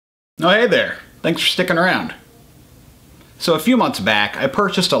Oh, hey there. Thanks for sticking around. So a few months back, I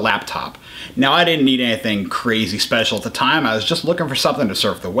purchased a laptop. Now, I didn't need anything crazy special at the time. I was just looking for something to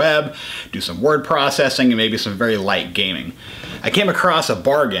surf the web, do some word processing, and maybe some very light gaming. I came across a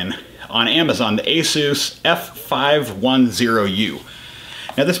bargain on Amazon, the Asus F510U.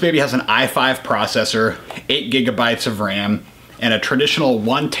 Now, this baby has an i5 processor, 8 gigabytes of RAM, and a traditional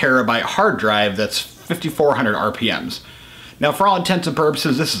 1 terabyte hard drive that's 5,400 RPMs. Now, for all intents and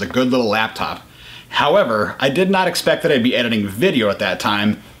purposes, this is a good little laptop. However, I did not expect that I'd be editing video at that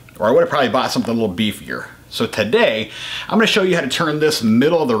time, or I would have probably bought something a little beefier. So today, I'm going to show you how to turn this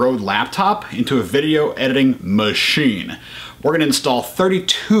middle-of-the-road laptop into a video editing machine. We're going to install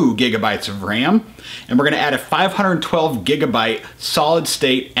 32 gigabytes of RAM, and we're going to add a 512 gigabyte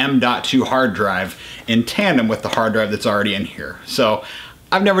solid-state M.2 hard drive in tandem with the hard drive that's already in here. So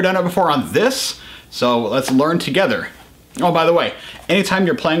I've never done it before on this, so let's learn together. Oh, by the way, anytime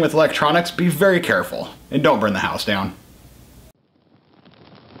you're playing with electronics, be very careful and don't burn the house down.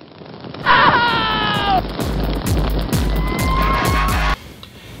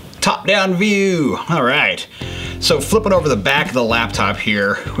 Top-down view. All right. So flipping over the back of the laptop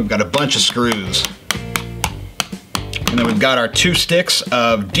here, we've got a bunch of screws. And then we've got our 2 sticks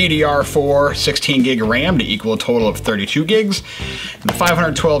of DDR4 16 gig RAM to equal a total of 32 gigs. And the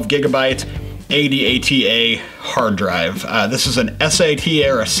 512 gigabyte ADATA hard drive. This is an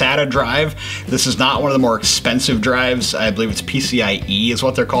SATA or a SATA drive. This is not one of the more expensive drives. I believe it's PCIe is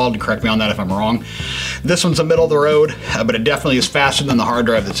what they're called. Correct me on that if I'm wrong. This one's a middle of the road, but it definitely is faster than the hard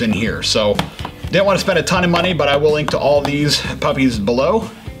drive that's in here. So didn't want to spend a ton of money, but I will link to all these puppies below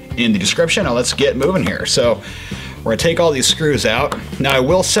in the description. Now let's get moving here. So we're gonna take all these screws out. Now I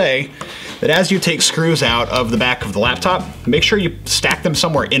will say that as you take screws out of the back of the laptop, make sure you stack them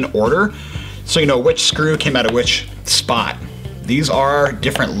somewhere in order so you know which screw came out of which spot. These are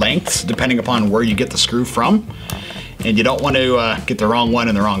different lengths depending upon where you get the screw from, and you don't want to get the wrong one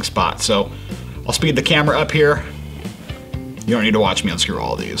in the wrong spot. So I'll speed the camera up here. You don't need to watch me unscrew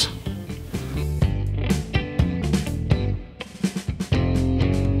all of these.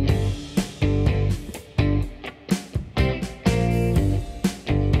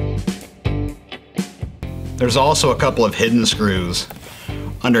 There's also a couple of hidden screws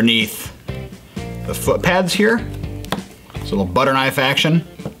underneath the foot pads here. It's a little butter knife action.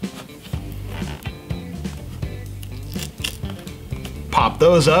 Pop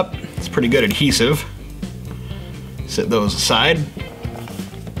those up. It's pretty good adhesive. Set those aside.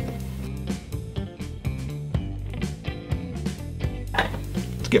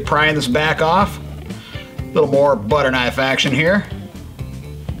 Let's get prying this back off. A little more butter knife action here.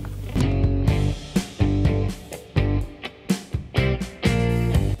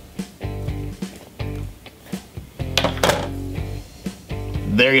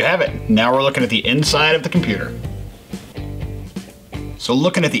 There you have it. Now we're looking at the inside of the computer. So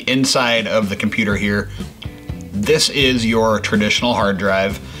looking at the inside of the computer here, this is your traditional hard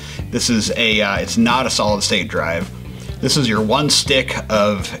drive. This is it's not a solid state drive. This is your 1 stick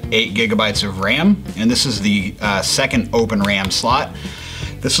of 8 gigabytes of RAM, and this is the second open RAM slot.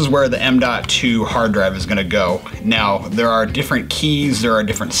 This is where the M.2 hard drive is gonna go. Now, there are different keys, there are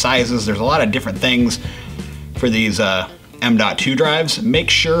different sizes, there's a lot of different things for these M.2 drives. Make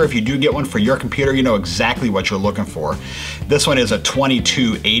sure if you do get one for your computer, you know exactly what you're looking for. This one is a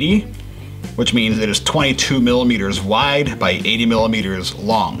 2280, which means it is 22 millimeters wide by 80 millimeters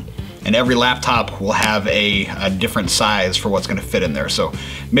long. And every laptop will have a different size for what's gonna fit in there. So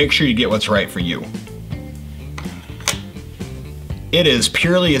make sure you get what's right for you. It is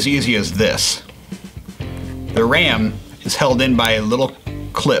purely as easy as this. The RAM is held in by little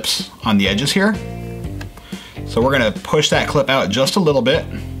clips on the edges here. So we're gonna push that clip out just a little bit.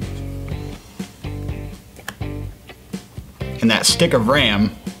 And that stick of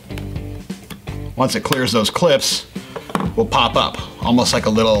RAM, once it clears those clips, will pop up, almost like a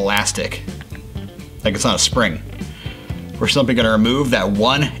little elastic, like it's on a spring. We're simply gonna remove that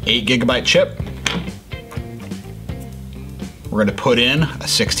one 8 gigabyte chip. We're gonna put in a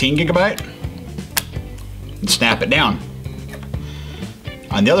 16 gigabyte and snap it down.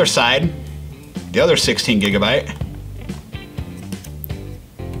 On the other side, the other 16 gigabyte.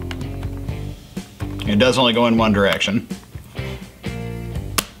 It does only go in one direction.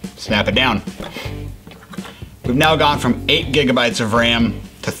 Snap it down. We've now gone from 8 gigabytes of RAM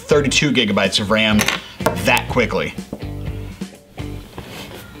to 32 gigabytes of RAM that quickly.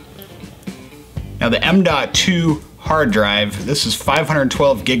 Now the M.2 hard drive, this is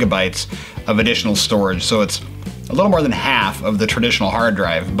 512 gigabytes of additional storage, so it's a little more than half of the traditional hard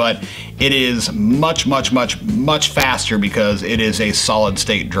drive, but it is much faster because it is a solid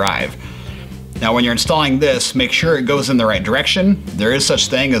state drive. Now when you're installing this, make sure it goes in the right direction. There is such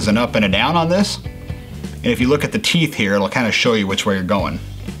thing as an up and a down on this. And if you look at the teeth here, it'll kind of show you which way you're going.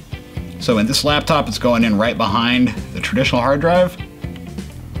 So in this laptop, it's going in right behind the traditional hard drive.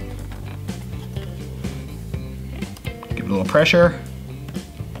 Give it a little pressure.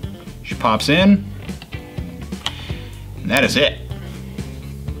 She pops in. And that is it.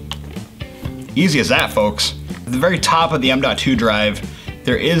 Easy as that, folks. At the very top of the M.2 drive,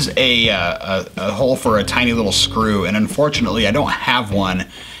 there is a hole for a tiny little screw, and unfortunately I don't have one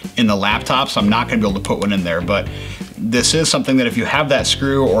in the laptop, so I'm not going to be able to put one in there, but this is something that if you have that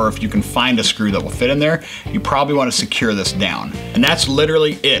screw, or if you can find a screw that will fit in there, you probably want to secure this down. And that's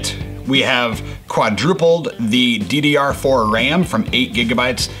literally it. We have quadrupled the DDR4 RAM from 8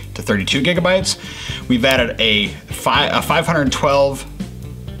 gigabytes to 32 gigabytes. We've added a 512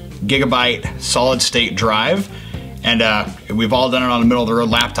 gigabyte solid state drive, and we've all done it on a middle of the road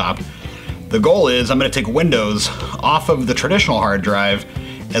laptop. The goal is I'm going to take Windows off of the traditional hard drive,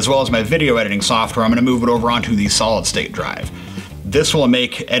 as well as my video editing software. I'm going to move it over onto the solid state drive. This will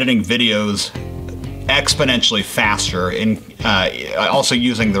make editing videos exponentially faster, and also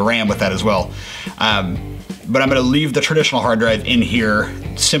using the RAM with that as well. But I'm going to leave the traditional hard drive in here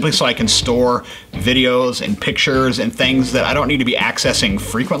simply so I can store videos and pictures and things that I don't need to be accessing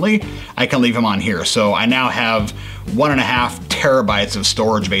frequently. I can leave them on here. So I now have 1.5 terabytes of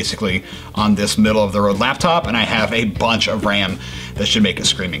storage basically on this middle of the road laptop, and I have a bunch of RAM that should make it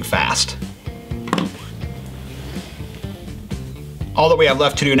screaming fast. All that we have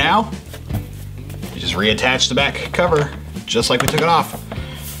left to do now is just reattach the back cover just like we took it off.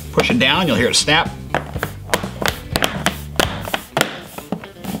 Push it down, you'll hear it snap.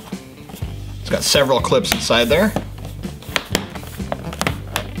 It's got several clips inside there.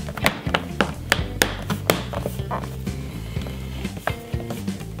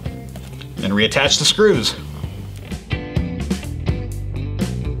 Then reattach the screws.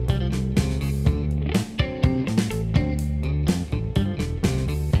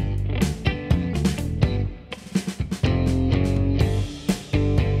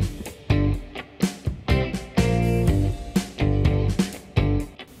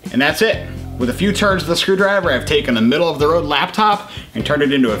 And that's it. With a few turns of the screwdriver, I've taken the middle of the road laptop and turned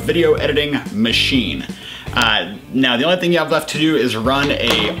it into a video editing machine. Now the only thing you have left to do is run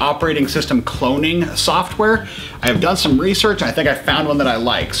a operating system cloning software. I've done some research and I think I found one that I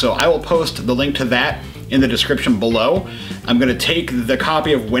like, so I will post the link to that in the description below. I'm going to take the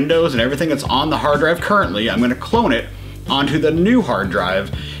copy of Windows and everything that's on the hard drive currently, I'm going to clone it onto the new hard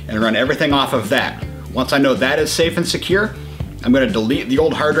drive and run everything off of that. Once I know that is safe and secure, I'm going to delete the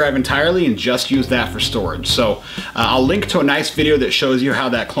old hard drive entirely and just use that for storage. So I'll link to a nice video that shows you how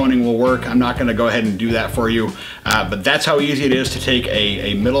that cloning will work. I'm not going to go ahead and do that for you, but that's how easy it is to take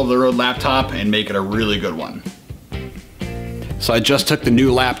a middle of the road laptop and make it a really good one. So I just took the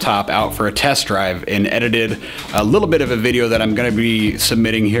new laptop out for a test drive and edited a little bit of a video that I'm gonna be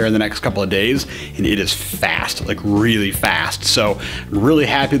submitting here in the next couple of days, and it is fast, like really fast. So I'm really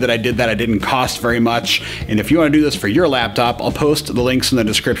happy that I did that. It didn't cost very much. And if you wanna do this for your laptop, I'll post the links in the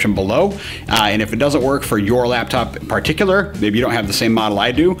description below. And if it doesn't work for your laptop in particular, maybe you don't have the same model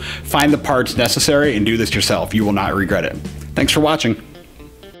I do, find the parts necessary and do this yourself. You will not regret it. Thanks for watching.